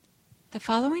The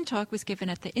following talk was given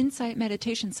at the Insight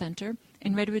Meditation Center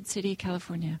in Redwood City,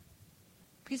 California.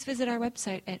 Please visit our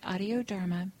website at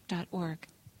audiodharma.org.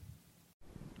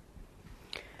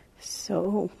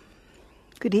 So,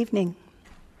 good evening.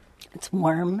 It's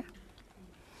warm.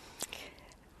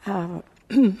 So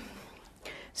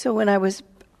when I was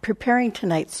preparing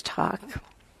tonight's talk,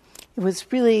 it was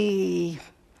really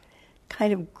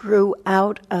kind of grew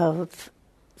out of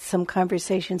some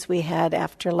conversations we had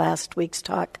after last week's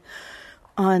talk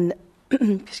on,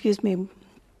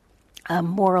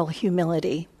 moral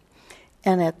humility.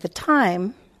 And at the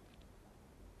time,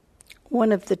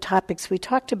 one of the topics we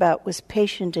talked about was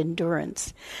patient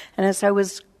endurance. And as I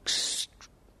was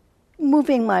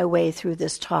moving my way through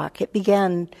this talk, it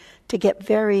began to get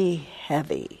very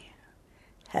heavy,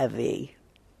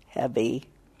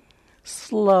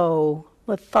 slow,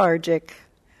 lethargic,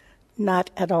 not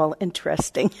at all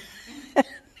interesting.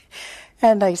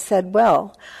 And I said,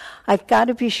 well, I've got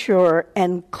to be sure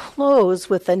and close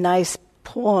with a nice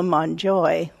poem on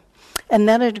joy. And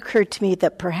then it occurred to me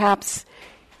that perhaps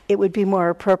it would be more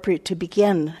appropriate to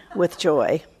begin with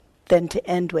joy than to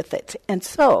end with it. And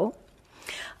so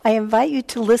I invite you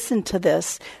to listen to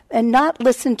this and not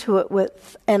listen to it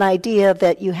with an idea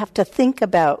that you have to think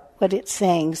about what it's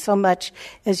saying so much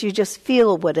as you just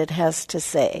feel what it has to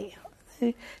say.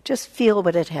 Just feel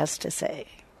what it has to say.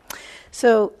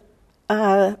 So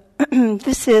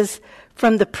this is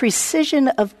from The Precision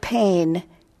of Pain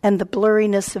and the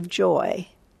Blurriness of Joy.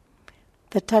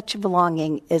 The Touch of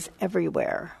Longing is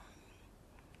Everywhere,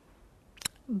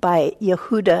 by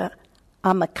Yehuda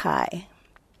Amichai.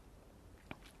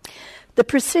 The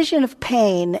precision of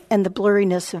pain and the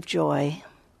blurriness of joy.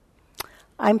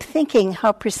 I'm thinking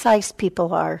how precise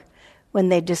people are when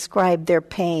they describe their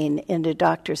pain in a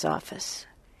doctor's office.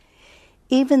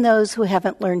 Even those who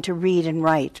haven't learned to read and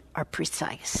write are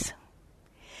precise.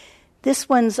 This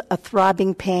one's a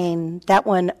throbbing pain, that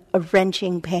one a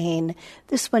wrenching pain,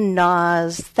 this one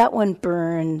gnaws, that one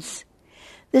burns.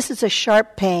 This is a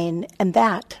sharp pain, and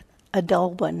that a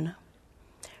dull one.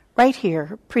 Right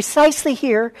here, precisely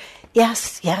here,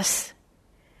 yes.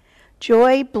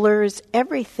 Joy blurs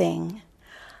everything.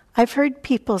 I've heard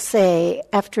people say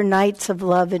after nights of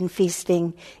love and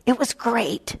feasting, it was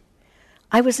great.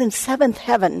 I was in seventh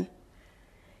heaven.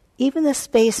 Even the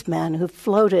spaceman who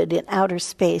floated in outer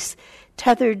space,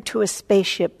 tethered to a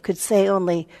spaceship, could say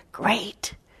only,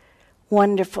 great,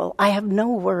 wonderful. I have no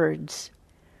words.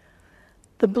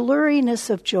 The blurriness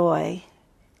of joy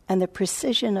and the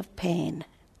precision of pain.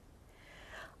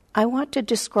 I want to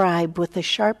describe with the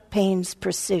sharp pain's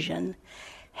precision,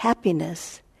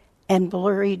 happiness and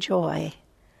blurry joy.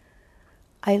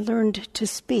 I learned to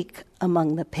speak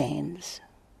among the pains.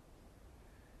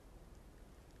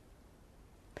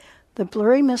 The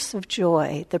blurriness of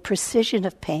joy, the precision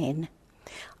of pain,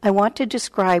 I want to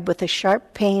describe with a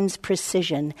sharp pain's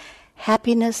precision,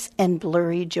 happiness and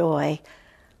blurry joy.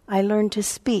 I learned to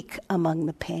speak among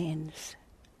the pains.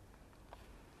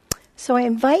 So I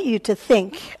invite you to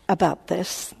think about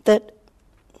this, that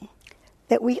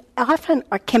we often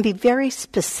can be very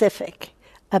specific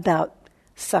about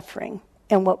suffering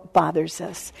and what bothers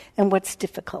us and what's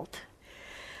difficult.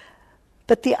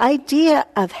 But the idea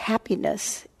of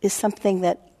happiness is something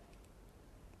that,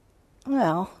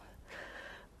 well,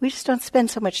 we just don't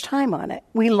spend so much time on it.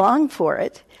 We long for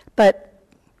it, but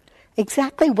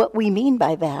exactly what we mean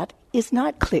by that is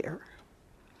not clear.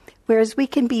 Whereas we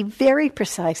can be very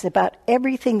precise about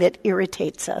everything that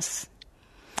irritates us.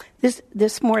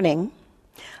 This morning,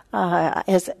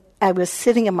 as I was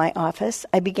sitting in my office,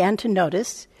 I began to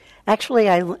notice, actually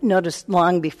I noticed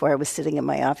long before I was sitting in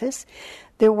my office,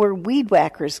 there were weed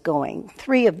whackers going,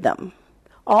 3 of them,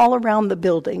 all around the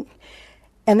building.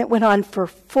 And it went on for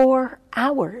 4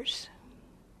 hours,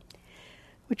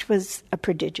 which was a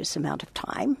prodigious amount of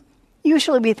time.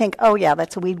 Usually we think, oh yeah,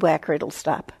 that's a weed whacker, it'll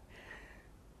stop.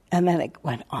 And then it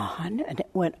went on, and it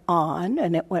went on,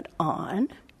 and it went on,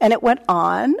 and it went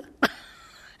on.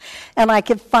 And I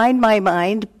could find my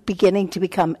mind beginning to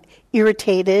become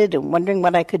irritated and wondering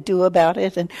what I could do about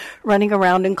it, and running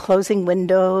around and closing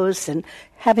windows and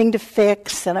having to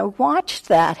fix. And I watched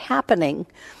that happening.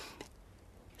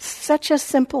 Such a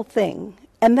simple thing.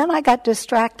 And then I got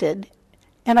distracted,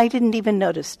 and I didn't even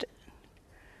notice it.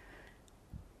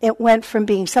 It went from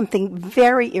being something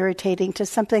very irritating to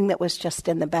something that was just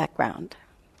in the background.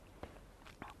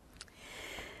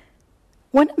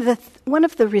 One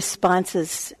of the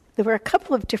responses, there were a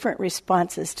couple of different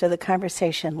responses to the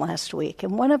conversation last week,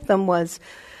 and one of them was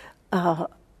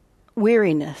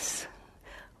weariness.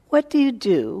 What do you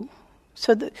do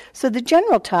So the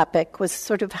general topic was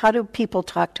sort of how do people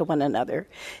talk to one another?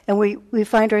 And we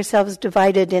find ourselves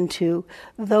divided into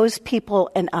those people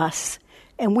and us.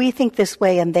 And we think this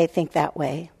way and they think that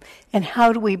way. And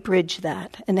how do we bridge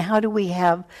that? And how do we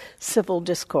have civil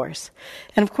discourse?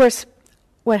 And of course,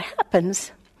 what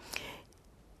happens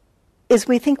is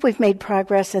we think we've made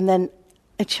progress and then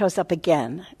it shows up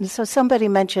again. And so somebody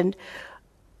mentioned,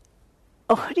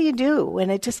 oh, what do you do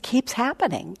when it just keeps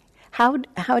happening? How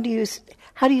do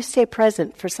you stay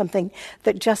present for something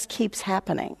that just keeps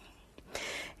happening?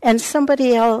 And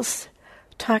somebody else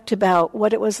talked about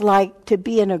what it was like to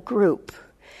be in a group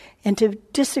and to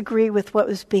disagree with what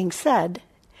was being said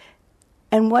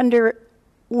and wonder,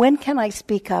 when can I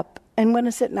speak up and when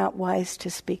is it not wise to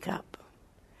speak up?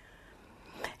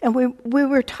 And we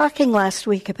were talking last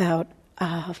week about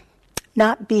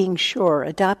not being sure,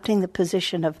 adopting the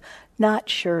position of not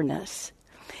sureness,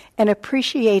 and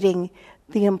appreciating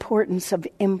the importance of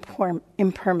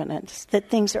impermanence, that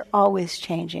things are always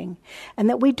changing, and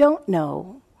that we don't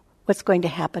know what's going to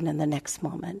happen in the next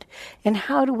moment. And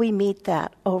how do we meet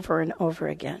that over and over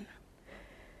again?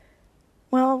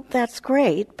 Well, that's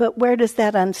great, but where does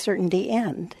that uncertainty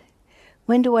end?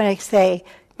 When do I say,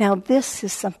 now this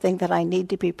is something that I need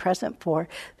to be present for.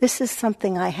 This is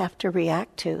something I have to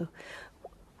react to.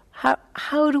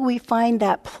 How do we find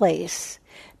that place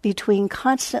between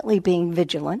constantly being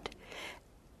vigilant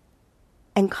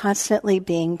and constantly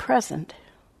being present?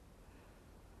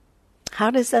 How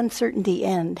does uncertainty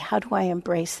end? How do I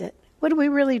embrace it? What do we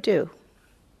really do?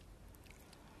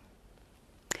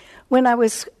 When I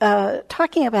was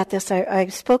talking about this, I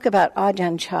spoke about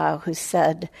Ajahn Chah, who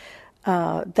said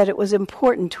that it was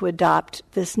important to adopt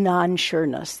this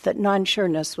non-sureness, that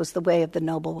non-sureness was the way of the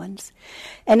noble ones.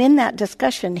 And in that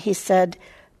discussion, he said,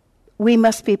 we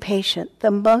must be patient.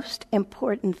 The most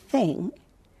important thing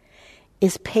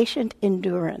is patient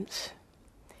endurance.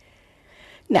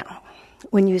 Now,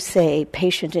 when you say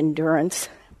patient endurance,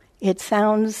 it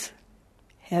sounds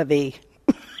heavy.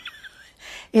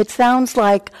 It sounds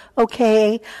like,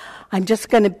 okay, I'm just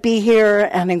going to be here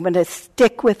and I'm going to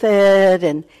stick with it,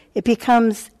 and it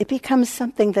becomes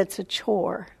something that's a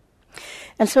chore.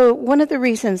 And so one of the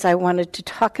reasons I wanted to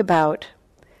talk about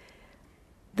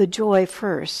the joy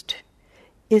first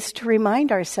is to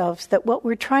remind ourselves that what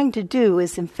we're trying to do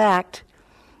is, in fact,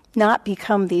 not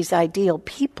become these ideal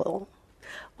people.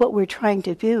 What we're trying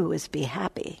to do is be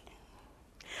happy.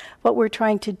 What we're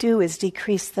trying to do is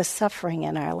decrease the suffering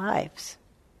in our lives.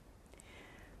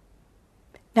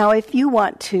 Now, if you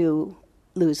want to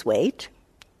lose weight,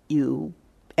 you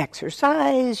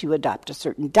exercise, you adopt a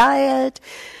certain diet,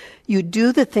 you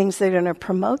do the things that are going to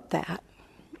promote that.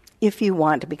 If you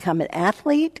want to become an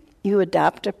athlete, you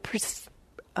adopt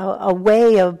a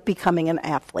way of becoming an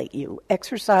athlete. You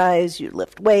exercise, you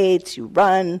lift weights, you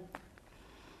run.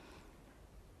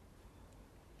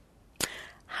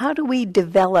 How do we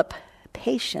develop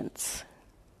patience?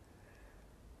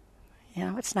 You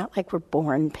know, it's not like we're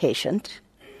born patient.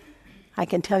 I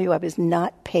can tell you I was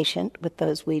not patient with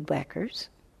those weed whackers.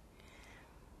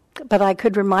 But I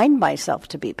could remind myself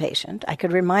to be patient. I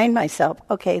could remind myself,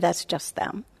 okay, that's just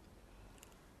them.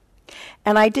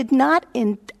 And I did not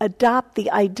adopt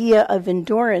the idea of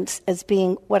endurance as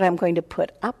being what I'm going to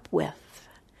put up with.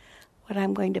 What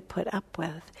I'm going to put up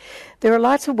with. There are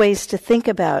lots of ways to think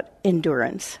about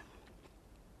endurance.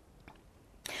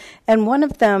 And one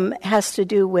of them has to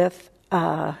do with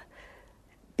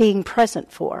being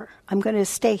present for. I'm going to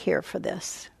stay here for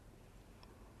this.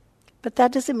 But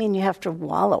that doesn't mean you have to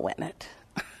wallow in it.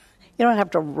 You don't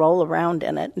have to roll around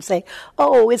in it and say,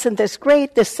 oh, isn't this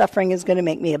great? This suffering is going to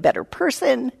make me a better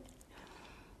person.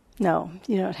 No,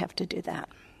 you don't have to do that.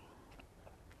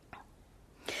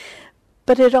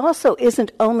 But it also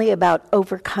isn't only about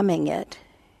overcoming it.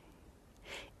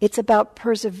 It's about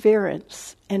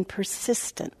perseverance and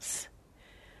persistence.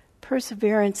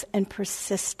 Perseverance and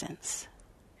persistence.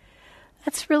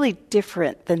 That's really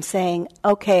different than saying,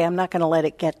 okay, I'm not going to let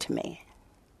it get to me.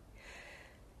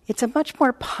 It's a much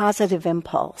more positive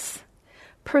impulse.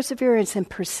 Perseverance and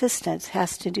persistence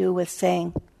has to do with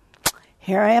saying,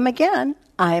 here I am again.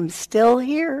 I'm still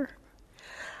here.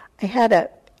 I had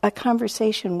a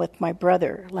conversation with my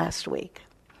brother last week.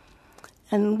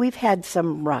 And we've had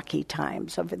some rocky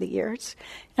times over the years.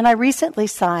 And I recently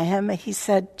saw him, and he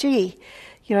said, gee,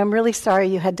 I'm really sorry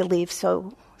you had to leave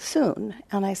so soon.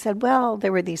 And I said, well,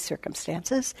 there were these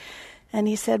circumstances. And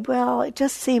he said, well, it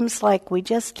just seems like we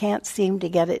just can't seem to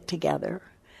get it together.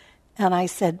 And I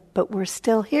said, but we're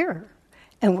still here,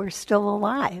 and we're still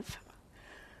alive.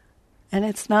 And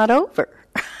it's not over.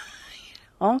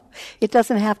 It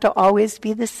doesn't have to always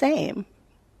be the same.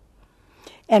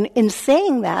 And in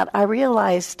saying that, I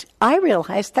realized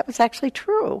that was actually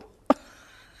true.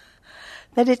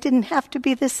 That it didn't have to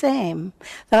be the same.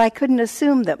 That I couldn't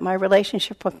assume that my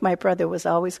relationship with my brother was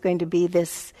always going to be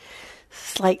this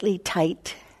slightly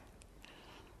tight,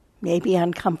 maybe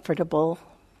uncomfortable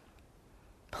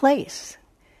place.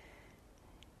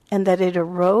 And that it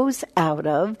arose out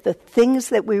of the things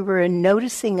that we were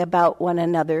noticing about one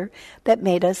another that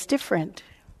made us different.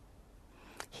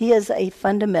 He is a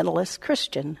fundamentalist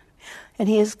Christian, and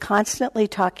he is constantly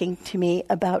talking to me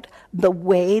about the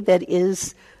way that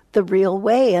is the real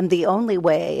way and the only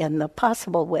way and the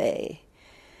possible way.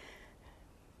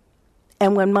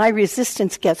 And when my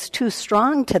resistance gets too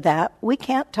strong to that, we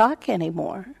can't talk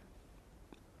anymore.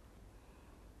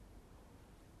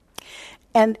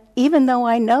 And even though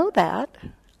I know that,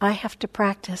 I have to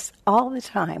practice all the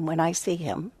time when I see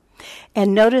him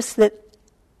and notice that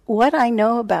what I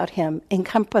know about him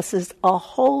encompasses a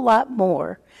whole lot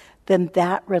more than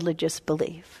that religious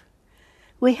belief.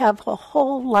 We have a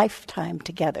whole lifetime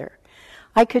together.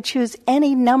 I could choose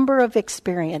any number of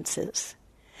experiences,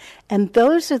 and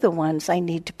those are the ones I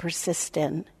need to persist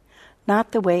in,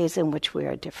 not the ways in which we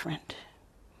are different.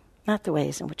 Not the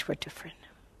ways in which we're different.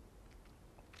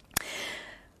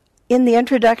 In the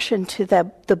introduction to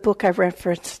the book I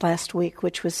referenced last week,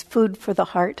 which was Food for the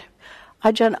Heart,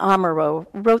 Ajahn Amaro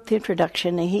wrote the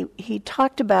introduction, and he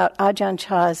talked about Ajahn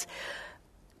Chah's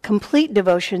complete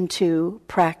devotion to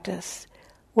practice.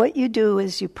 What you do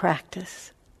is you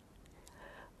practice.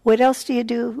 What else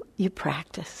do? You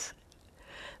practice.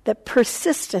 That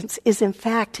persistence is in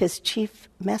fact his chief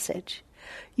message.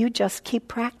 You just keep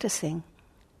practicing.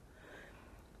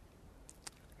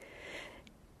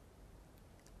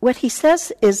 What he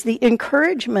says is the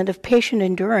encouragement of patient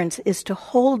endurance is to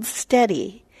hold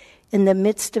steady in the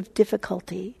midst of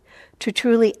difficulty, to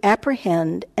truly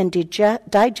apprehend and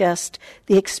digest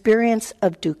the experience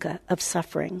of dukkha, of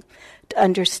suffering, to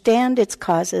understand its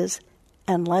causes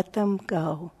and let them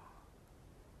go.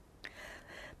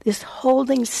 This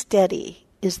holding steady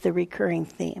is the recurring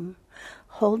theme.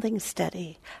 Holding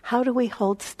steady. How do we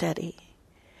hold steady?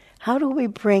 How do we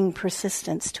bring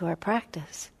persistence to our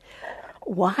practice?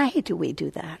 Why do we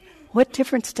do that? What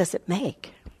difference does it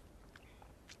make?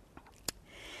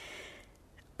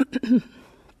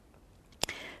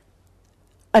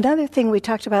 Another thing we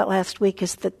talked about last week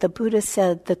is that the Buddha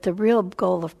said that the real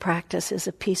goal of practice is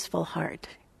a peaceful heart.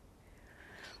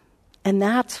 And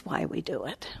that's why we do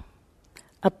it.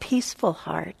 A peaceful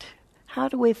heart. How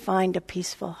do we find a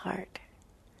peaceful heart?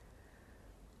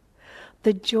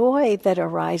 The joy that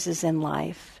arises in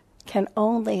life can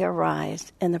only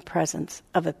arise in the presence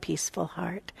of a peaceful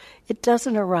heart. It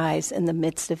doesn't arise in the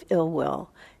midst of ill will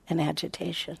and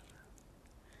agitation.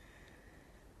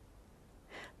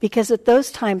 Because at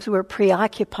those times we're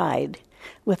preoccupied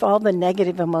with all the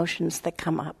negative emotions that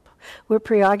come up. We're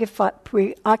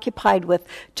preoccupied with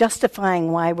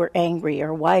justifying why we're angry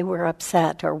or why we're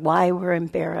upset or why we're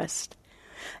embarrassed.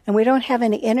 And we don't have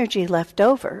any energy left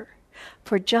over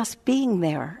for just being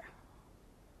there,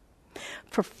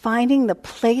 for finding the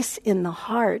place in the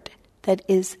heart that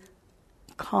is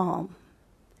calm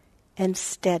and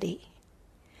steady.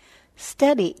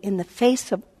 Steady in the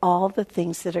face of all the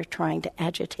things that are trying to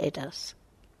agitate us.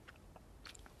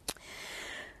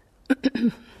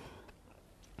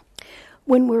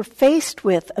 When we're faced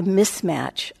with a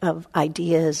mismatch of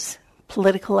ideas,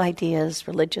 political ideas,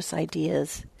 religious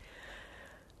ideas,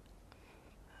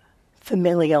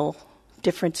 familial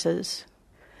differences,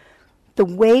 the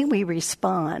way we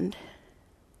respond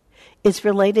is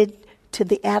related to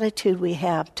the attitude we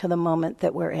have to the moment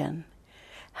that we're in.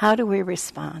 How do we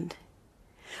respond?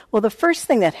 Well, the first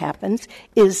thing that happens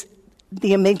is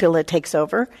the amygdala takes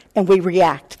over and we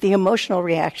react. The emotional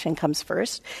reaction comes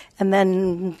first, and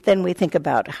then we think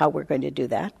about how we're going to do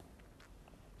that.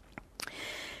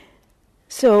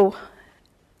 So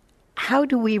how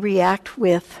do we react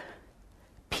with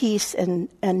peace and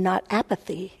not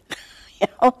apathy?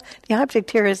 The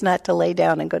object here is not to lay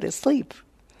down and go to sleep.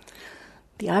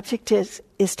 The object is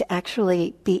to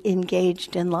actually be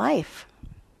engaged in life.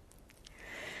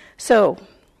 So,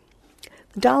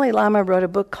 the Dalai Lama wrote a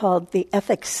book called The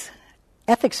Ethics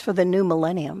for the New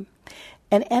Millennium.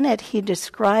 And in it, he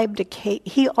described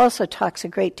he also talks a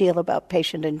great deal about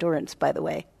patient endurance, by the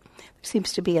way. There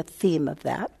seems to be a theme of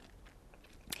that.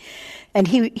 And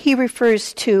he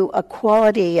refers to a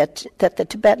quality that the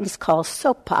Tibetans call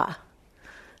sopa.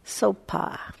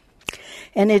 Sopa.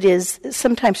 And it is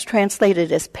sometimes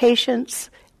translated as patience,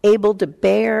 able to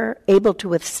bear, able to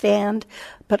withstand,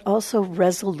 but also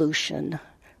resolution.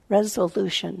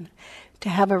 Resolution. To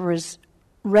have a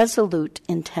resolute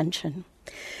intention.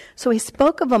 So he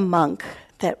spoke of a monk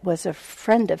that was a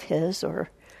friend of his,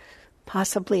 or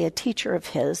possibly a teacher of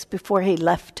his, before he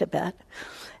left Tibet.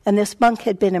 And this monk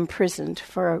had been imprisoned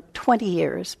for 20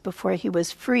 years before he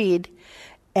was freed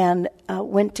and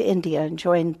went to India and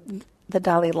joined the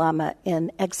Dalai Lama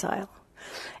in exile.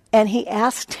 And he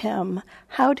asked him,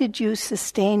 how did you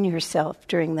sustain yourself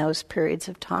during those periods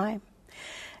of time?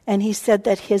 And he said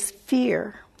that his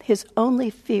fear, his only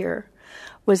fear,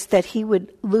 was that he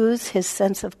would lose his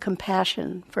sense of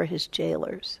compassion for his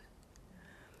jailers.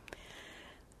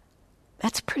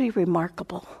 That's pretty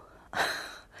remarkable.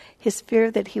 His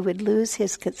fear that he would lose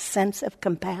his sense of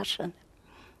compassion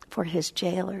for his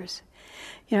jailers.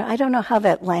 You know, I don't know how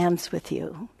that lands with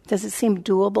you. Does it seem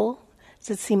doable? Does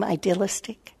it seem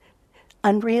idealistic?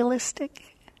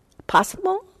 Unrealistic?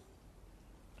 Possible?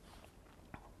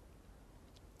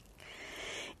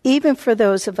 Even for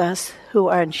those of us who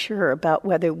are unsure about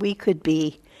whether we could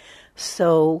be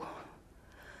so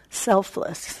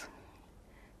selfless,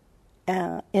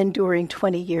 enduring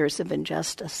 20 years of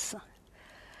injustice,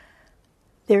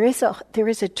 there is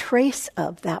a trace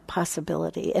of that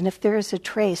possibility. And if there is a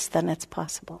trace, then it's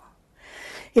possible.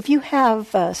 If you have,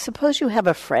 suppose you have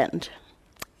a friend,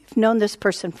 you've known this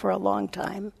person for a long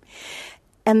time,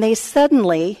 and they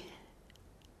suddenly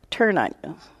turn on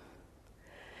you.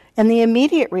 And the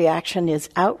immediate reaction is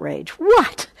outrage.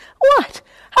 What?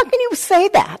 How can you say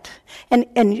that?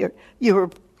 And you're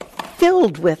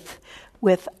filled with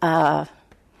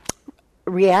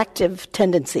reactive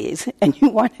tendencies, and you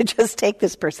want to just take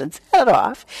this person's head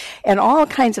off, and all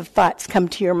kinds of thoughts come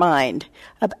to your mind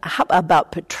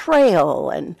about betrayal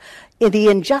and the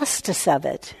injustice of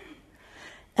it.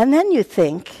 And then you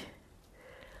think,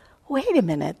 wait a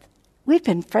minute, we've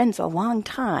been friends a long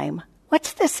time.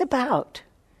 What's this about?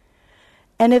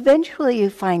 And eventually you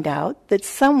find out that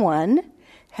someone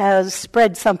has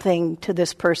spread something to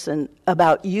this person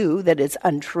about you that is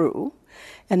untrue,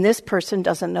 and this person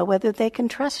doesn't know whether they can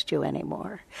trust you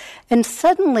anymore. And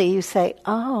suddenly you say,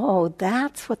 oh,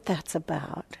 that's what that's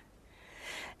about.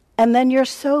 And then you're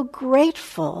so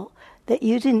grateful that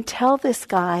you didn't tell this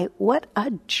guy what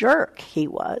a jerk he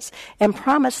was and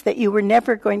promised that you were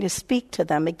never going to speak to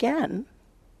them again.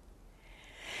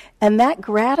 And that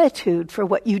gratitude for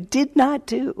what you did not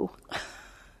do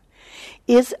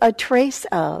is a trace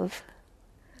of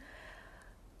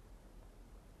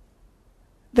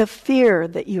the fear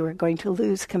that you are going to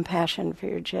lose compassion for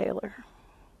your jailer.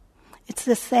 It's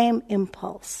the same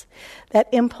impulse.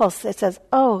 That impulse that says,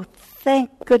 oh,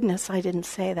 thank goodness I didn't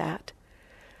say that.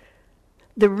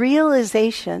 The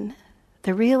realization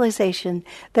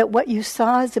that what you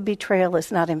saw as a betrayal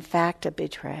is not in fact a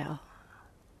betrayal.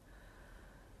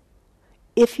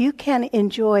 If you can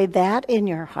enjoy that in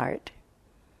your heart,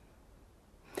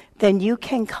 then you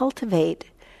can cultivate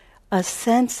a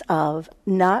sense of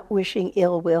not wishing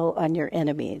ill will on your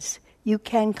enemies. You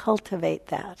can cultivate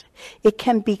that. It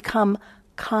can become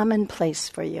commonplace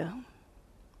for you.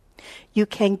 You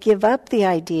can give up the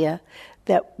idea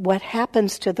that what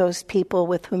happens to those people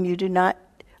with whom you do not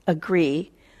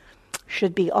agree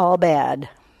should be all bad.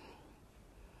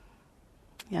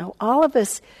 You know, all of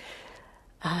us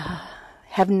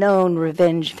have known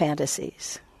revenge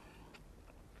fantasies.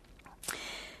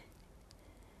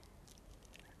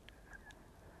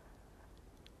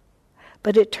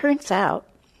 But it turns out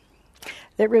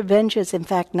that revenge is in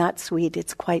fact not sweet,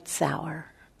 it's quite sour.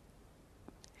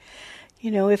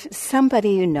 You know, if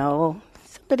somebody you know,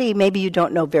 somebody maybe you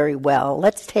don't know very well,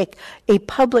 let's take a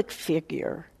public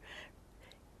figure,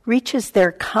 reaches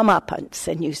their comeuppance,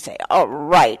 and you say, oh,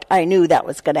 right, I knew that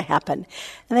was going to happen.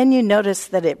 And then you notice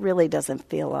that it really doesn't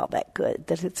feel all that good,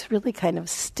 that it's really kind of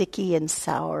sticky and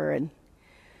sour, and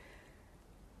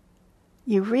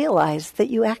you realize that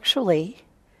you actually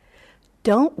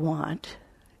don't want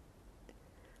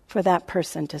for that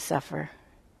person to suffer.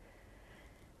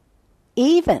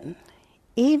 Even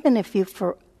if you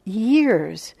for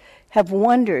years have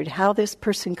wondered how this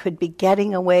person could be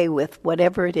getting away with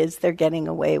whatever it is they're getting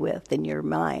away with in your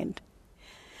mind,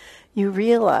 you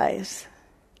realize,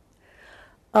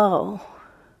 oh,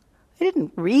 I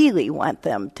didn't really want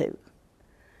them to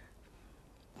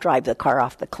drive the car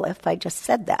off the cliff. I just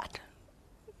said that.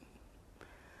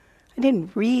 I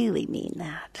didn't really mean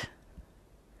that.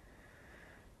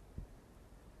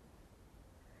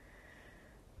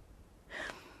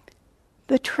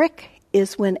 The trick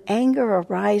is when anger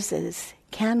arises,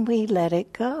 can we let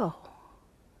it go?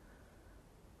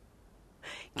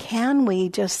 Can we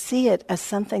just see it as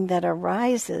something that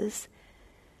arises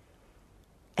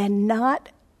and not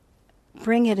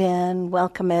bring it in,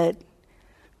 welcome it,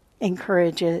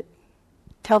 encourage it,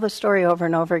 tell the story over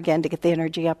and over again to get the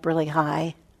energy up really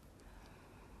high?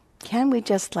 Can we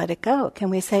just let it go? Can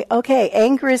we say, okay,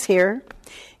 anger is here,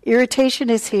 irritation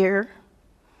is here,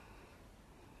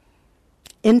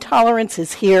 intolerance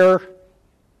is here,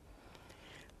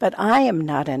 but I am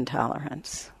not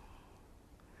intolerance.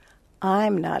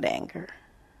 I'm not anger.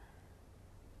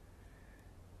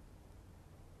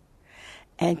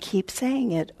 And keep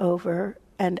saying it over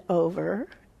and over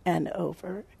and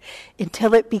over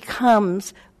until it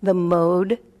becomes the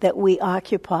mode that we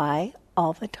occupy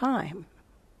all the time.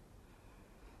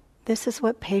 This is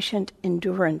what patient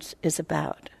endurance is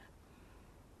about.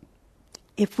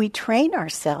 If we train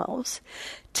ourselves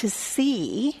to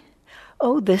see,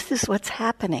 oh, this is what's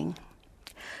happening.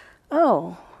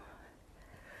 Oh,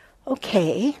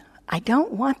 okay, I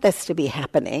don't want this to be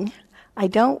happening. I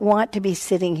don't want to be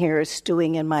sitting here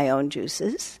stewing in my own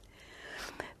juices.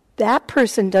 That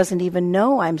person doesn't even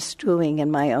know I'm stewing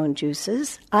in my own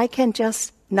juices. I can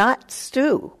just not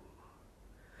stew.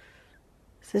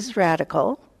 This is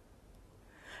radical.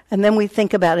 And then we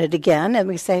think about it again and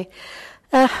we say,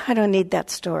 I don't need that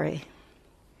story.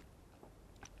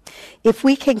 If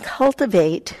we can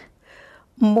cultivate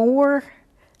more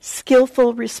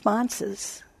skillful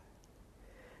responses,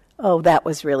 oh, that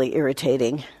was really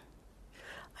irritating.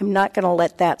 I'm not going to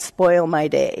let that spoil my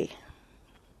day.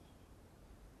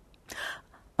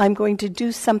 I'm going to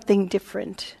do something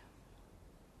different.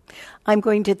 I'm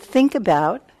going to think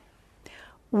about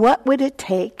what would it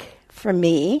take for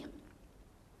me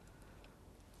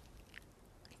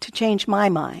to change my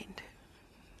mind?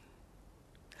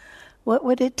 What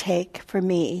would it take for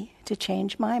me to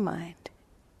change my mind?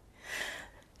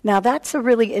 Now that's a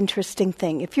really interesting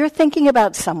thing. If you're thinking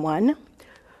about someone,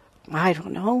 I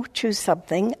don't know, choose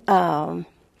something.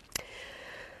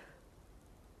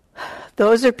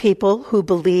 Those are people who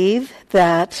believe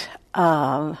that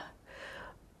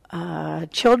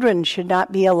children should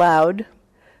not be allowed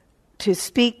to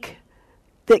speak,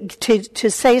 to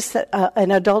say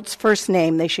an adult's first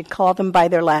name. They should call them by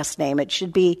their last name. It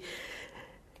should be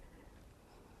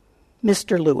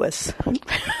Mr. Lewis.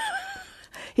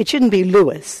 It shouldn't be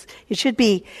Lewis. It should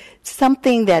be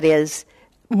something that is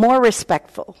more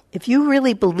respectful. If you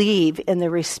really believe in the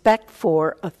respect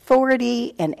for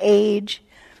authority and age,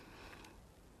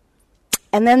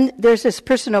 and then there's this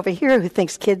person over here who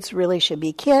thinks kids really should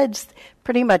be kids.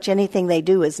 Pretty much anything they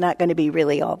do is not going to be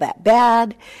really all that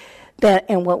bad.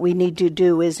 And what we need to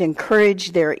do is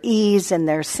encourage their ease and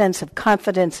their sense of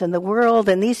confidence in the world.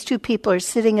 And these two people are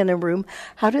sitting in a room.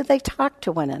 How do they talk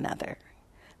to one another?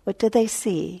 What do they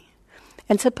see?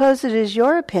 And suppose it is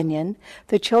your opinion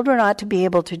that children ought to be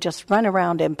able to just run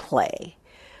around and play.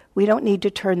 We don't need to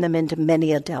turn them into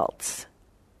many adults.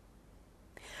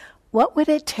 What would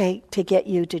it take to get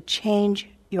you to change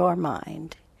your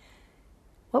mind?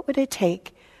 What would it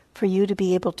take for you to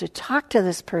be able to talk to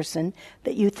this person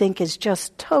that you think is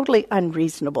just totally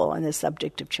unreasonable on the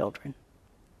subject of children?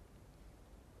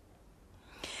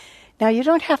 Now, you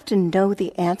don't have to know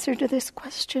the answer to this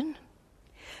question,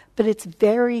 but it's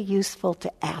very useful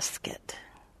to ask it,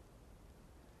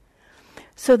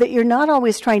 so that you're not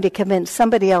always trying to convince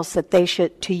somebody else that they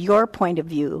should, to your point of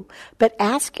view, but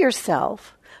ask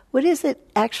yourself, what is it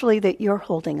actually that you're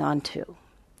holding on to?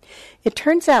 It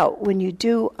turns out when you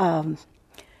do,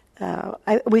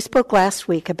 we spoke last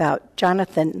week about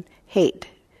Jonathan Haidt,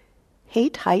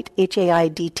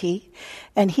 H-A-I-D-T,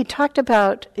 and he talked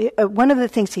about, one of the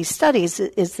things he studies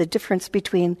is the difference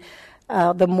between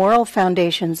the moral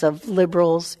foundations of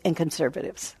liberals and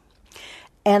conservatives.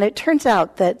 And it turns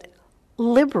out that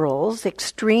liberals,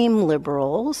 extreme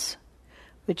liberals,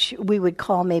 which we would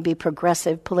call maybe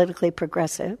progressive, politically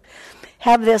progressive,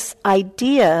 have this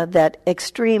idea that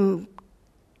extreme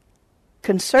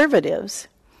conservatives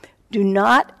do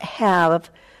not have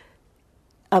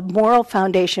a moral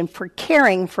foundation for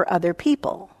caring for other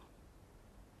people.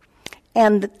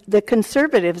 And the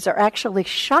conservatives are actually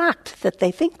shocked that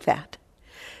they think that,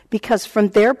 because from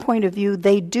their point of view,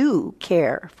 they do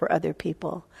care for other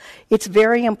people. It's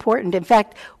very important. In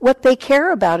fact, what they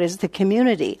care about is the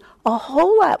community a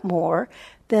whole lot more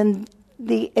than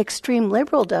the extreme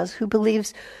liberal does, who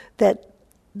believes that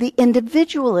the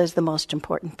individual is the most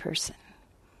important person.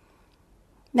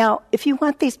 Now, if you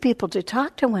want these people to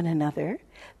talk to one another,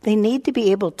 they need to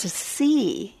be able to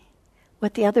see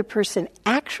what the other person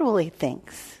actually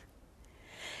thinks.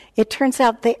 It turns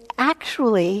out they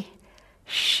actually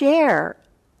share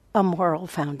a moral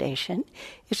foundation.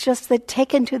 It's just that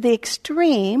taken to the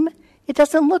extreme, it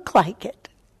doesn't look like it.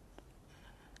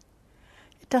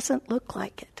 It doesn't look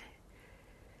like it.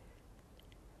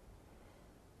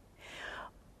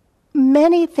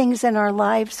 Many things in our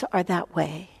lives are that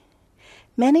way.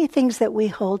 Many things that we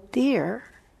hold dear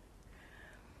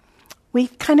we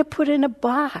kind of put in a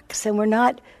box, and we're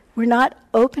not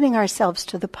opening ourselves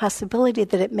to the possibility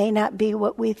that it may not be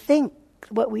what we think,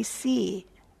 what we see.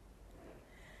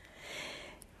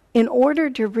 In order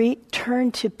to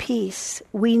return to peace,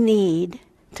 we need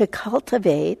to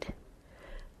cultivate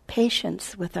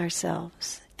patience with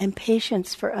ourselves and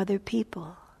patience for other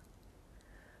people.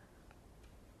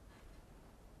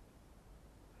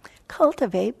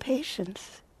 Cultivate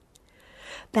patience.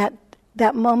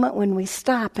 That moment when we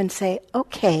stop and say,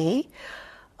 okay,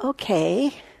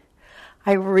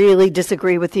 I really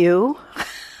disagree with you.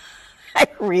 I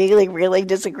really, really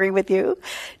disagree with you.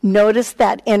 Notice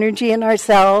that energy in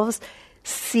ourselves.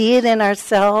 See it in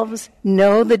ourselves.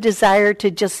 Know the desire to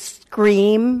just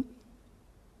scream.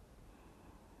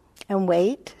 And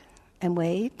wait. And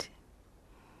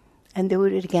do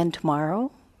it again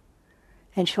tomorrow.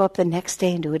 And show up the next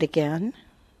day and do it again.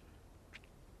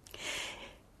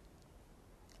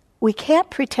 We can't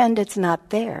pretend it's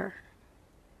not there.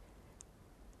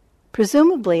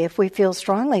 Presumably, if we feel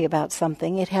strongly about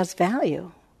something, it has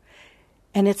value.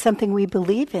 And it's something we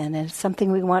believe in, and it's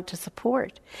something we want to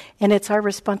support. And it's our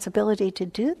responsibility to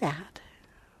do that.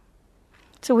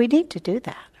 So we need to do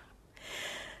that.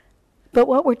 But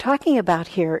what we're talking about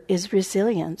here is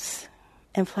resilience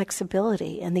and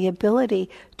flexibility and the ability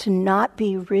to not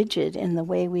be rigid in the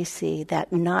way we see,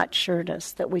 that not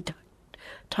sureness that we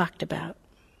talked about.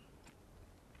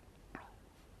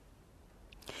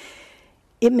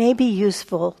 It may be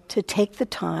useful to take the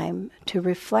time to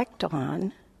reflect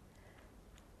on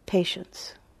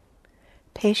patience.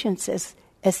 Patience as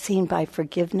seen by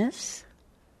forgiveness,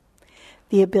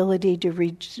 the ability to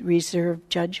reserve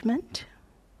judgment,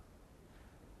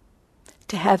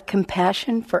 to have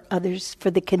compassion for others,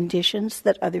 for the conditions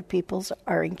that other people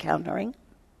are encountering,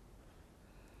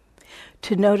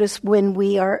 to notice when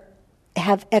we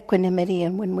have equanimity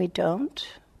and when we don't.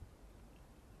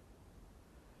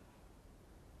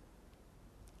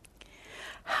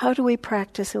 How do we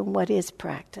practice, and what is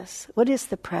practice? What is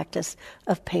the practice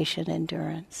of patient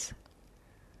endurance?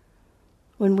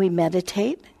 When we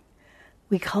meditate,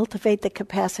 we cultivate the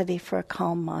capacity for a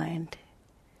calm mind.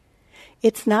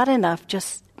 It's not enough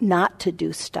just not to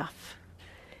do stuff.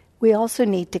 We also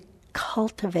need to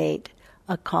cultivate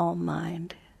a calm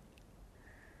mind.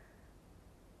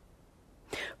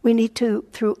 We need to,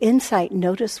 through insight,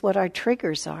 notice what our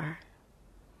triggers are.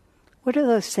 What are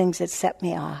those things that set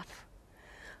me off?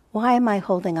 Why am I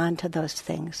holding on to those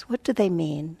things? What do they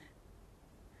mean?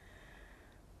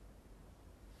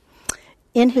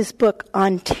 In his book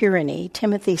On Tyranny,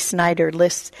 Timothy Snyder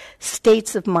lists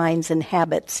states of minds and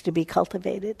habits to be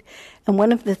cultivated. And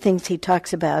one of the things he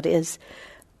talks about is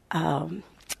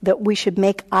that we should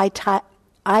make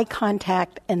eye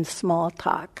contact and small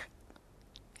talk.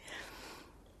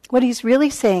 What he's really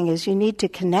saying is you need to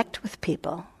connect with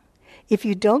people. If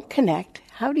you don't connect,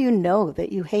 how do you know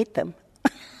that you hate them?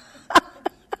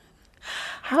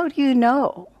 How do you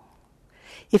know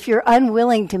if you're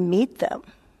unwilling to meet them?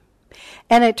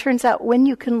 And it turns out when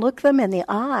you can look them in the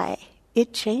eye,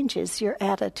 it changes your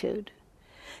attitude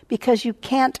because you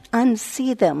can't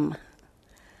unsee them.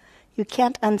 You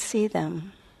can't unsee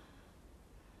them.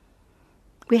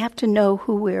 We have to know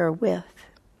who we are with.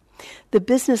 The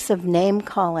business of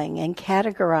name-calling and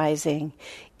categorizing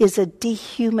is a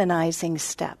dehumanizing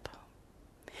step.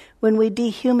 When we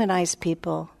dehumanize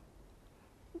people,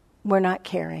 we're not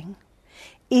caring.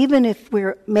 Even if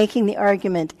we're making the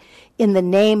argument in the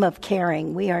name of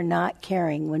caring, we are not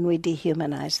caring when we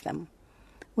dehumanize them,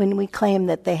 when we claim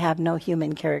that they have no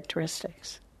human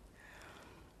characteristics.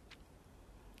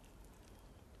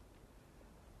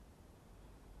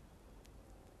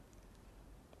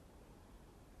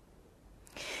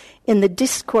 In the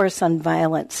Discourse on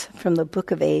Violence from the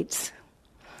Book of Eights,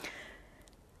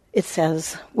 it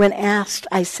says, when asked,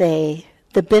 I say,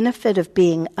 the benefit of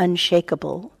being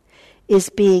unshakable is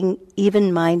being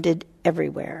even-minded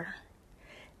everywhere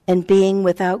and being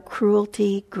without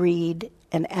cruelty, greed,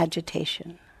 and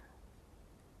agitation.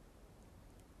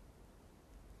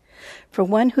 For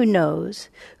one who knows,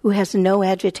 who has no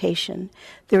agitation,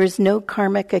 there is no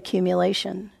karmic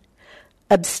accumulation.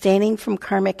 Abstaining from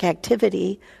karmic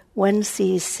activity, one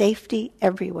sees safety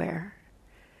everywhere.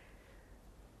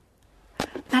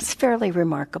 That's fairly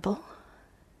remarkable.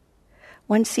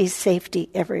 One sees safety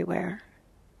everywhere,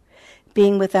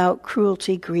 being without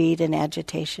cruelty, greed, and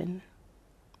agitation.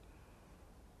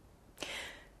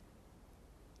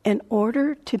 In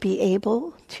order to be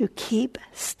able to keep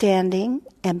standing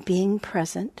and being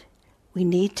present, we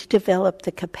need to develop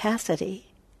the capacity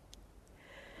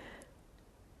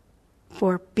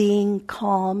for being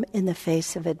calm in the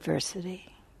face of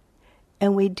adversity.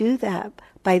 And we do that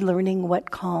by learning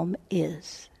what calm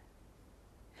is.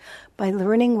 By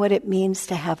learning what it means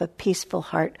to have a peaceful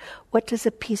heart. What does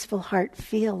a peaceful heart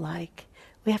feel like?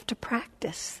 We have to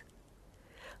practice.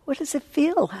 What does it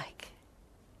feel like?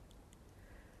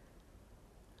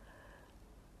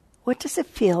 What does it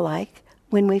feel like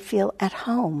when we feel at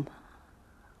home?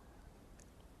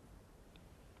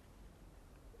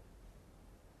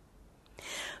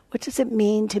 What does it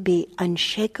mean to be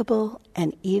unshakable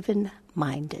and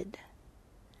even-minded?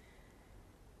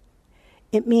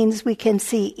 It means we can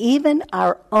see even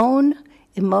our own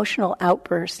emotional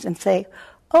outburst and say,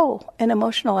 oh, an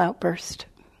emotional outburst.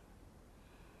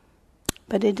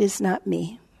 But it is not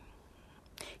me.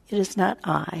 It is not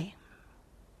I.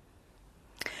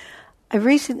 I've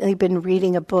recently been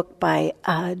reading a book by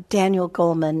Daniel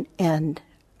Goleman and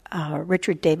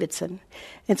Richard Davidson.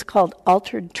 It's called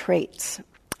Altered Traits.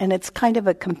 And it's kind of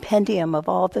a compendium of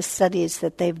all the studies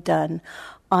that they've done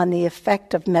on the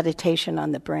effect of meditation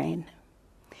on the brain.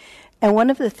 And one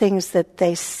of the things that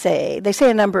they say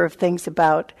a number of things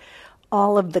about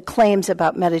all of the claims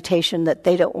about meditation that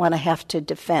they don't want to have to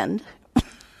defend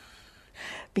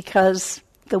because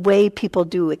the way people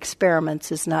do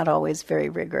experiments is not always very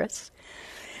rigorous.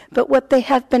 But what they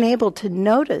have been able to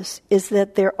notice is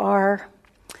that there are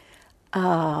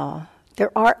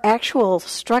actual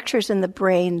structures in the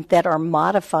brain that are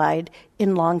modified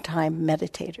in long-time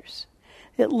meditators.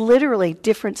 That literally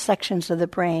different sections of the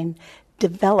brain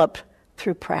develop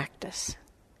through practice.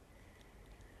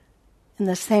 In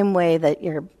the same way that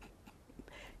your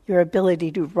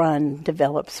ability to run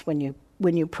develops when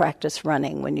you practice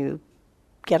running, when you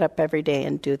get up every day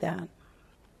and do that.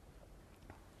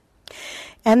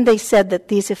 And they said that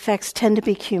these effects tend to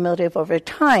be cumulative over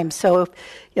time. So,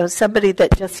 somebody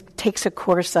that just takes a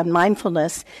course on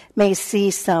mindfulness may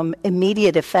see some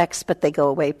immediate effects, but they go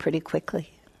away pretty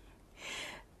quickly.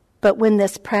 But when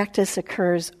this practice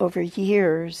occurs over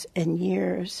years and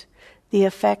years, the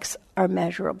effects are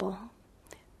measurable.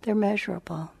 They're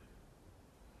measurable.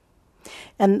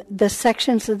 And the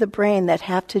sections of the brain that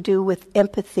have to do with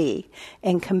empathy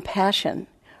and compassion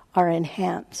are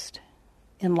enhanced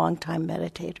in long-time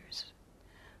meditators.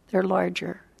 They're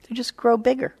larger. They just grow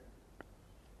bigger.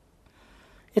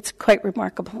 It's quite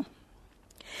remarkable.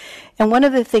 And one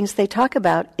of the things they talk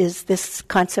about is this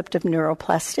concept of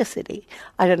neuroplasticity.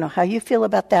 I don't know how you feel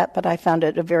about that, but I found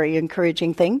it a very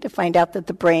encouraging thing to find out that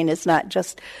the brain is not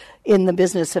just in the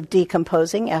business of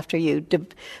decomposing after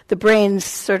the brains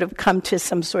sort of come to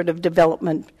some sort of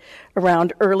development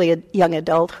around early young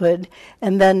adulthood,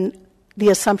 and then the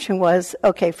assumption was,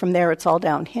 okay, from there it's all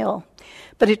downhill.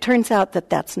 But it turns out that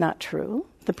that's not true.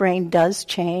 The brain does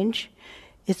change.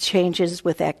 It changes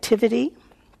with activity.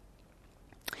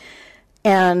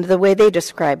 And the way they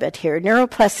describe it here,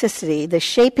 neuroplasticity, the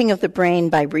shaping of the brain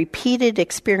by repeated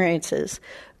experiences,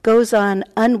 goes on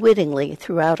unwittingly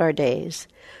throughout our days,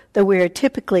 though we are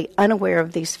typically unaware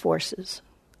of these forces.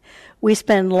 We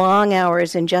spend long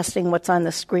hours ingesting what's on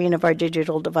the screen of our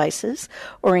digital devices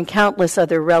or in countless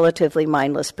other relatively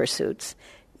mindless pursuits.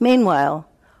 Meanwhile,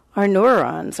 our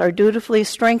neurons are dutifully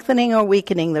strengthening or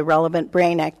weakening the relevant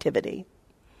brain activity.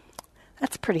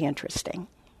 That's pretty interesting.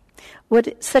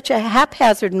 Such a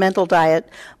haphazard mental diet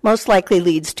most likely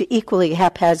leads to equally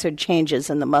haphazard changes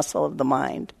in the muscle of the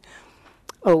mind.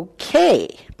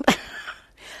 Okay.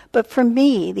 But for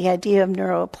me, the idea of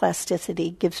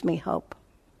neuroplasticity gives me hope.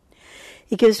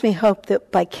 It gives me hope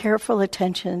that by careful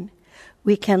attention,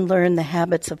 we can learn the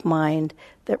habits of mind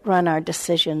that run our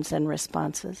decisions and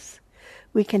responses.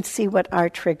 We can see what our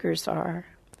triggers are.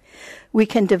 We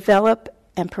can develop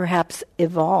and perhaps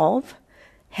evolve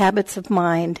habits of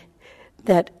mind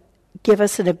that give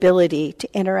us an ability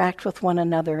to interact with one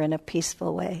another in a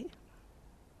peaceful way.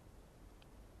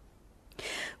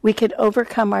 We can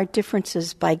overcome our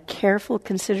differences by careful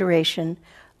consideration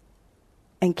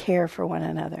and care for one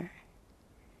another.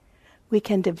 We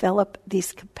can develop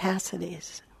these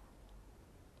capacities.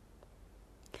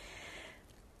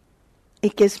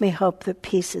 It gives me hope that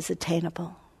peace is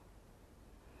attainable,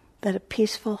 that a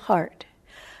peaceful heart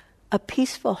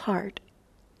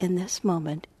in this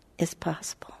moment is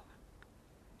possible.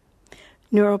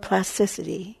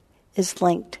 Neuroplasticity is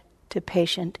linked to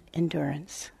patient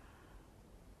endurance.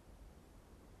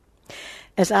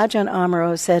 As Ajahn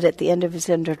Amaro said at the end of his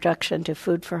introduction to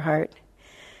Food for Heart,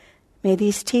 may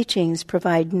these teachings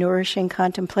provide nourishing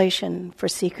contemplation for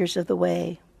seekers of the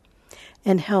way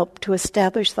and help to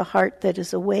establish the heart that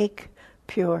is awake,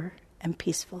 pure, and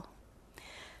peaceful.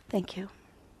 Thank you.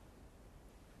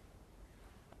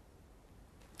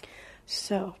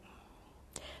 So,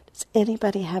 does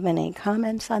anybody have any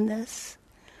comments on this?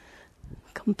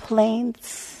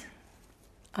 Complaints,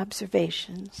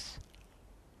 observations.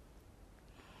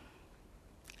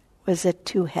 Was it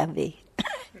too heavy?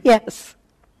 Yes.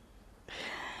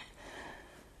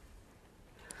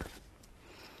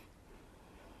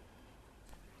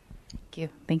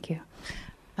 Thank you.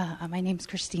 My name's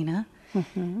Christina.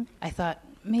 Mm-hmm. I thought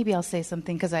maybe I'll say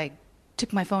something because I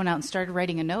took my phone out and started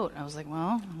writing a note. I was like,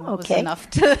 well, that was enough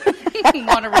to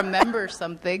want to remember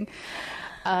something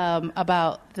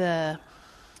about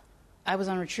I was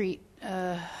on retreat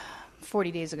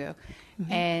 40 days ago,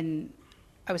 mm-hmm. and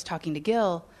I was talking to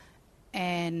Gil,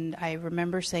 and I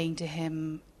remember saying to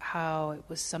him how it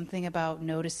was something about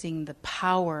noticing the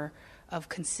power of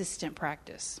consistent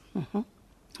practice. Mm-hmm.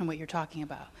 And what you're talking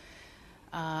about.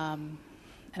 And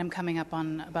I'm coming up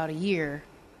on about a year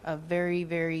of very,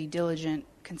 very diligent,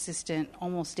 consistent,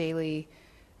 almost daily,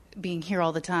 being here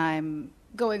all the time,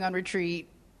 going on retreat,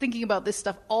 thinking about this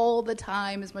stuff all the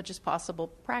time as much as possible,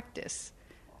 practice.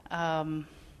 Because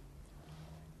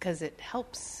it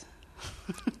helps.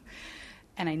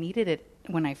 And I needed it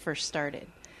when I first started.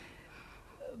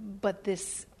 But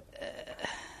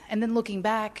and then looking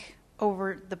back,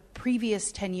 over the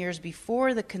previous 10 years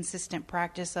before the consistent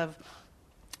practice of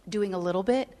doing a little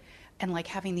bit and like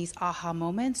having these aha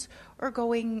moments, or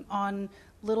going on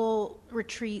little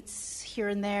retreats here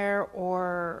and there,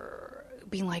 or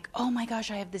being like, oh my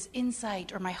gosh, I have this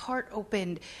insight, or my heart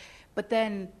opened, but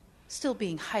then still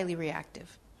being highly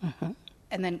reactive. Mm-hmm.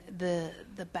 And then the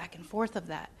back and forth of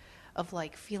that, of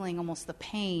like feeling almost the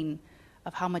pain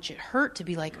of how much it hurt to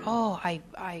be like, oh,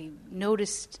 I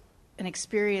noticed and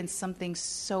experience something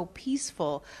so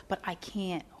peaceful, but I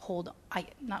can't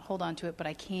not hold on to it, but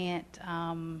I can't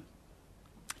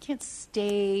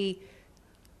stay.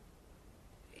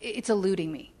 It's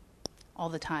eluding me all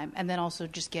the time, and then also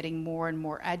just getting more and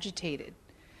more agitated.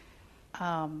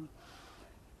 And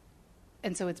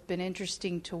so it's been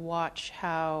interesting to watch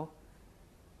how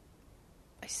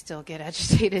I still get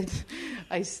agitated.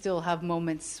 I still have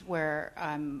moments where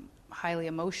I'm highly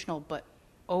emotional, but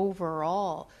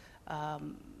overall,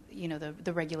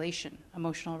 the regulation,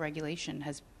 emotional regulation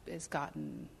has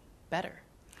gotten better.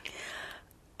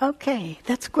 Okay,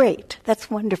 that's great. That's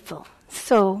wonderful.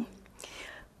 So,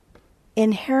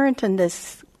 inherent in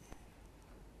this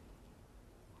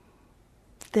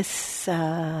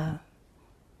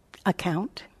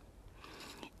account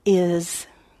is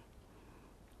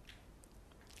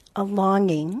a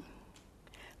longing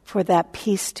for that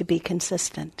peace to be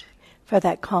consistent, for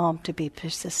that calm to be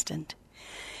persistent.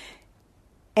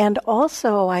 And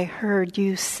also I heard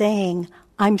you saying,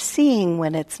 I'm seeing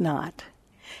when it's not.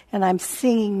 And I'm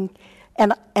seeing,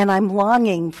 and I'm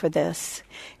longing for this.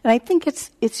 And I think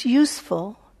it's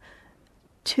useful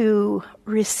to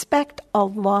respect a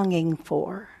longing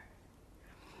for.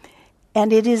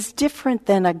 And it is different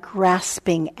than a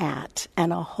grasping at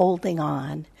and a holding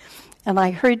on. And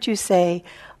I heard you say,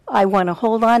 I want to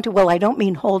hold on to, well, I don't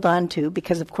mean hold on to,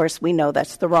 because of course we know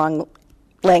that's the wrong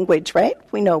language, right?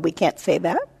 We know we can't say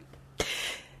that.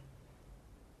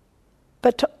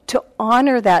 But to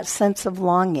honor that sense of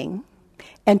longing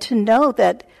and to know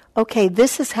that, okay,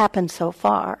 this has happened so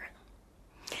far,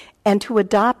 and to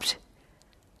adopt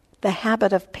the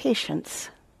habit of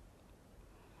patience.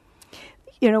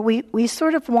 You know, we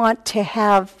sort of want to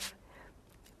have,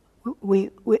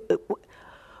 when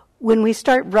we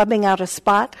start rubbing out a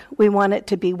spot, we want it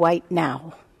to be white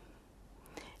now.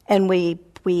 And we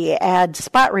add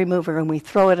spot remover and we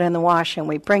throw it in the wash and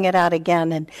we bring it out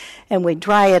again and we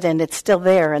dry it and it's still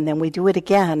there, and then we do it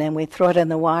again and we throw it in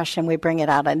the wash and we bring it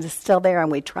out and it's still there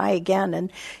and we try again,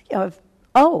 and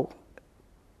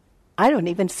I don't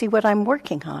even see what I'm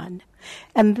working on.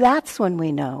 And that's when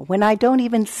we know, when I don't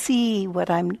even see what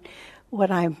I'm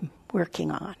working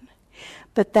on.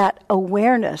 But that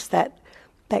awareness, that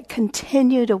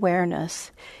continued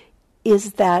awareness,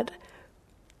 is that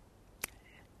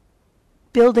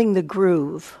building the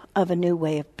groove of a new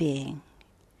way of being.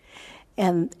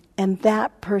 And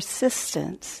that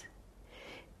persistence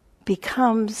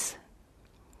becomes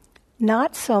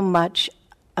not so much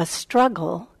a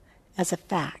struggle as a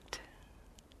fact.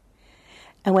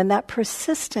 And when that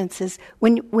persistence is,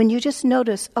 when you just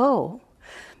notice,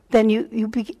 then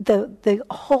the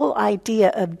whole idea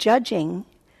of judging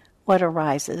what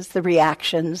arises, the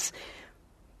reactions,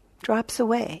 drops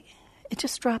away. It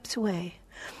just drops away.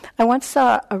 I once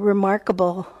saw a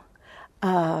remarkable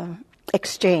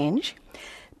exchange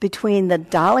between the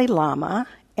Dalai Lama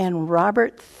and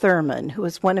Robert Thurman, who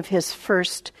was one of his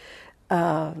first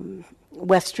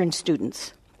Western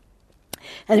students.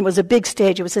 And it was a big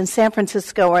stage. It was in San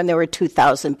Francisco, and there were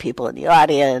 2,000 people in the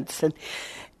audience.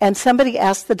 And somebody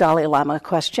asked the Dalai Lama a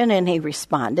question, and he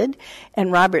responded.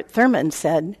 And Robert Thurman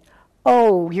said,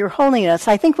 "Oh, Your Holiness,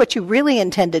 I think what you really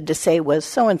intended to say was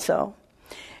so-and-so."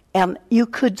 And you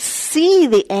could see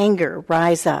the anger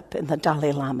rise up in the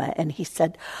Dalai Lama. And he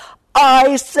said,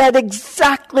 "I said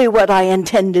exactly what I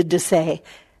intended to say."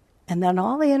 And then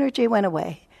all the energy went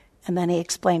away. And then he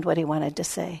explained what he wanted to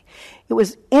say. It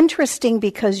was interesting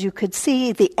because you could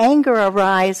see the anger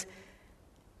arise.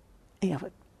 You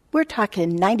know, we're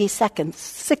talking 90 seconds,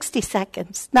 60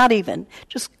 seconds, not even,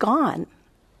 just gone.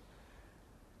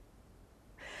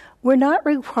 We're not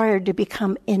required to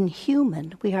become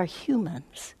inhuman. We are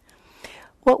humans.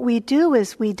 What we do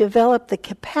is we develop the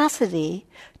capacity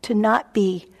to not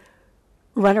be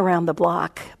run around the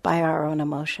block by our own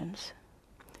emotions.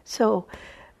 So,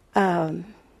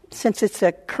 since it's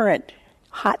a current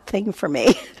hot thing for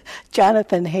me,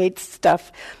 Jonathan hates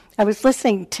stuff. I was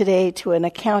listening today to an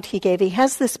account he gave. He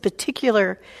has this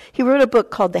particular, he wrote a book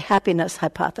called The Happiness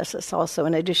Hypothesis also,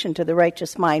 in addition to The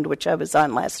Righteous Mind, which I was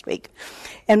on last week.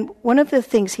 And one of the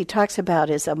things he talks about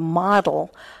is a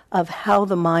model of how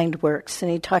the mind works.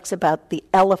 And he talks about the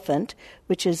elephant,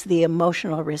 which is the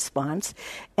emotional response,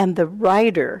 and the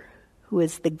rider, who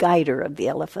is the guider of the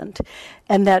elephant.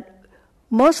 And that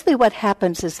mostly what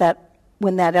happens is that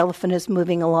when that elephant is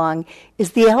moving along,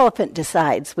 is the elephant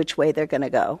decides which way they're going to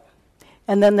go.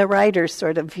 And then the rider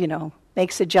sort of,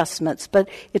 makes adjustments, but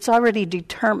it's already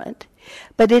determined.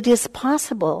 But it is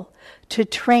possible to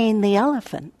train the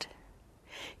elephant.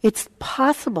 It's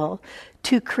possible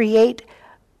to create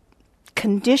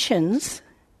conditions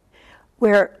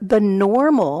where the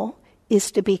normal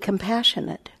is to be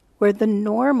compassionate, where the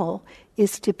normal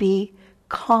is to be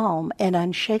calm and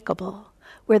unshakable,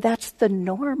 where that's the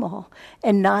normal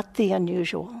and not the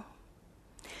unusual.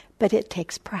 But it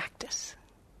takes practice.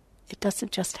 It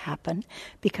doesn't just happen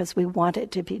because we want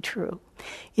it to be true.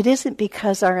 It isn't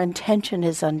because our intention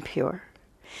is unpure.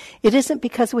 It isn't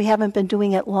because we haven't been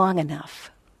doing it long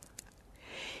enough.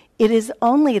 It is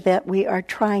only that we are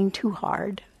trying too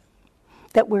hard,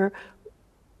 that we're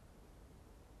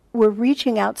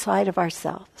reaching outside of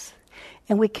ourselves.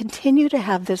 And we continue to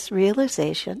have this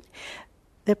realization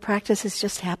that practice is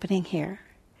just happening here.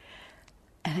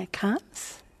 And it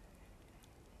comes.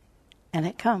 And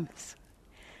it comes.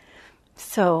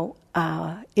 So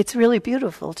it's really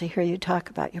beautiful to hear you talk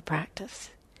about your practice.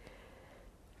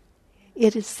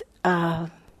 It is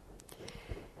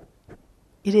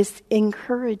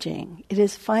encouraging. It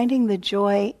is finding the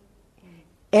joy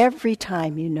every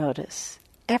time you notice.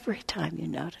 Every time you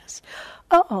notice.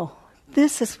 Oh,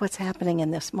 this is what's happening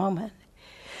in this moment.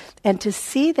 And to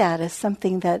see that as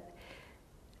something that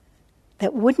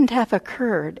wouldn't have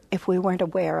occurred if we weren't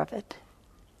aware of it.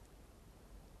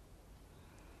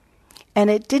 And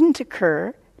it didn't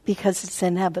occur because it's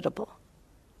inevitable.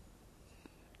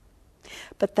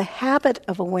 But the habit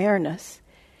of awareness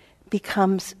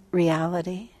becomes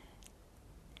reality.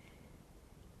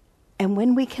 And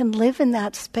when we can live in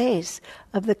that space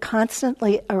of the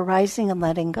constantly arising and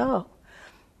letting go,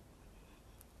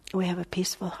 we have a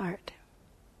peaceful heart.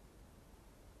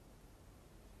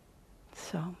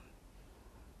 So,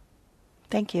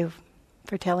 thank you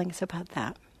for telling us about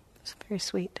that. It's very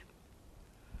sweet.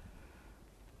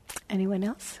 Anyone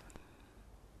else?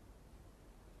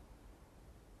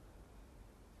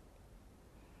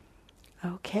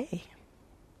 Okay.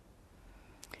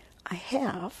 I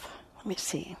have, let me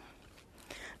see.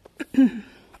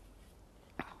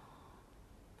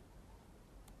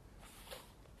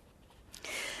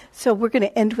 So we're going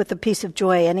to end with a piece of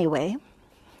joy anyway,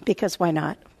 because why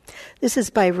not? This is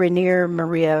by Rainier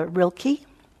Maria Rilke.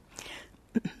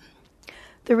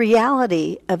 The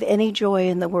reality of any joy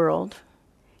in the world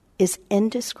is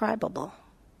indescribable.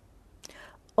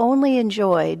 Only in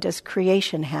joy does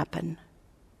creation happen.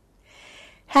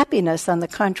 Happiness, on the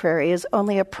contrary, is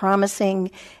only a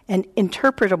promising and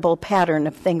interpretable pattern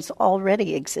of things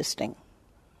already existing.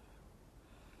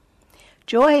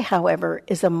 Joy, however,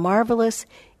 is a marvelous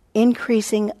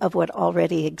increasing of what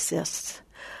already exists,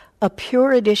 a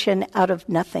pure addition out of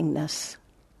nothingness.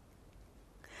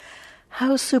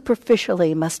 How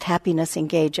superficially must happiness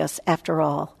engage us, after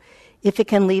all, if it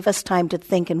can leave us time to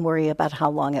think and worry about how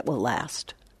long it will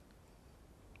last?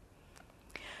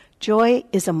 Joy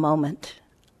is a moment,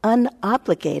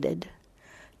 unobligated,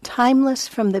 timeless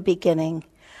from the beginning,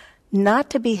 not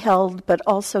to be held, but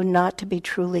also not to be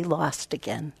truly lost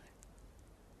again.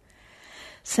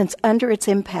 Since under its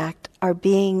impact, our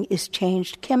being is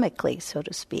changed chemically, so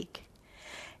to speak,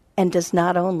 and does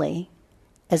not only,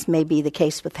 as may be the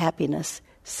case with happiness,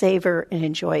 savor and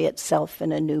enjoy itself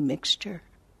in a new mixture.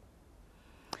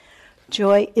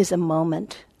 Joy is a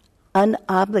moment,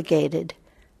 unobligated,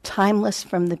 timeless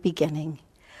from the beginning,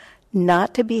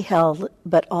 not to be held,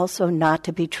 but also not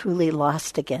to be truly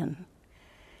lost again.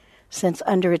 Since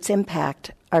under its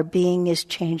impact, our being is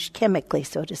changed chemically,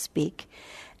 so to speak,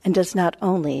 and does not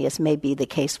only, as may be the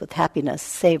case with happiness,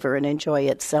 savor and enjoy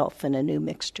itself in a new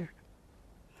mixture.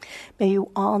 May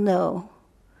you all know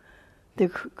the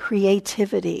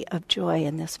creativity of joy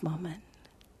in this moment.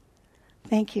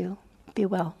 Thank you. Be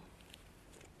well.